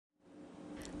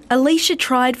Alysha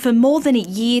tried for more than a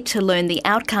year to learn the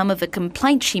outcome of a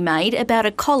complaint she made about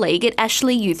a colleague at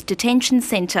Ashley Youth Detention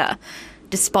Centre.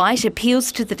 Despite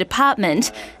appeals to the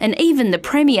department and even the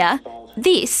Premier,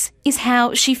 this is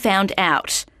how she found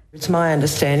out. It's my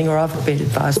understanding, or I've been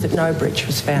advised, that no breach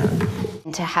was found.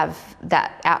 To have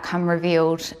that outcome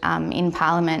revealed in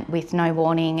Parliament with no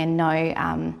warning and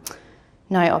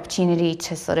no opportunity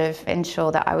to sort of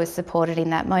ensure that I was supported in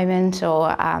that moment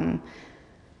or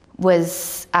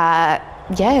was,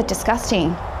 disgusting.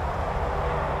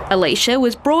 Alysha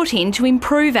was brought in to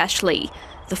improve Ashley,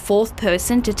 the fourth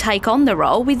person to take on the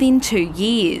role within 2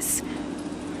 years.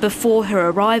 Before her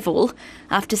arrival,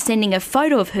 after sending a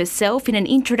photo of herself in an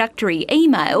introductory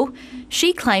email,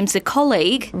 she claims a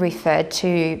colleague referred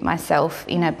to myself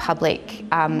in a public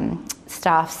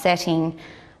staff setting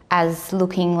as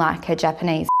looking like a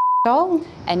Japanese doll.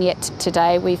 And yet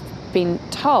today we've been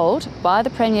told by the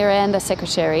Premier and the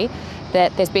Secretary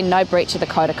that there's been no breach of the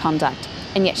Code of Conduct.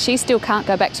 And yet she still can't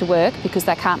go back to work because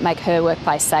they can't make her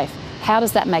workplace safe. How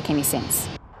does that make any sense?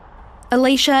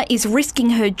 Alysha is risking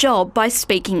her job by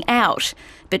speaking out,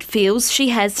 but feels she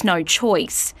has no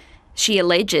choice. She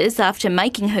alleges after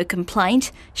making her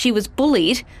complaint, she was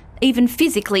bullied, even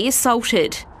physically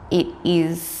assaulted. It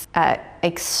is an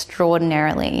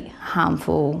extraordinarily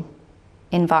harmful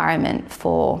environment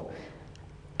for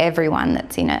everyone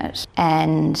that's in it,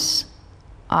 and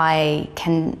I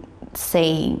can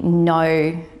see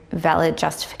no valid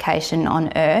justification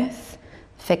on earth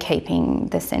for keeping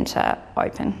the centre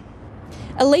open.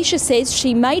 Alysha says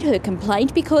she made her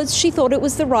complaint because she thought it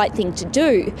was the right thing to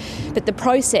do, but the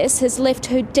process has left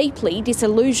her deeply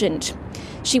disillusioned.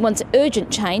 She wants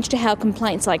urgent change to how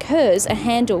complaints like hers are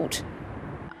handled.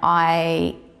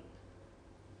 I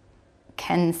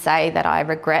can say that I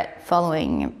regret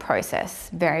following a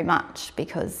process very much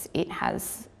because it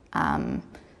has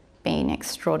been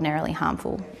extraordinarily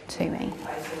harmful to me.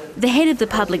 The head of the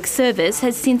public service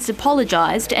has since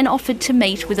apologised and offered to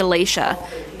meet with Alysha.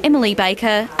 Emily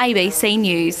Baker, ABC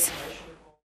News.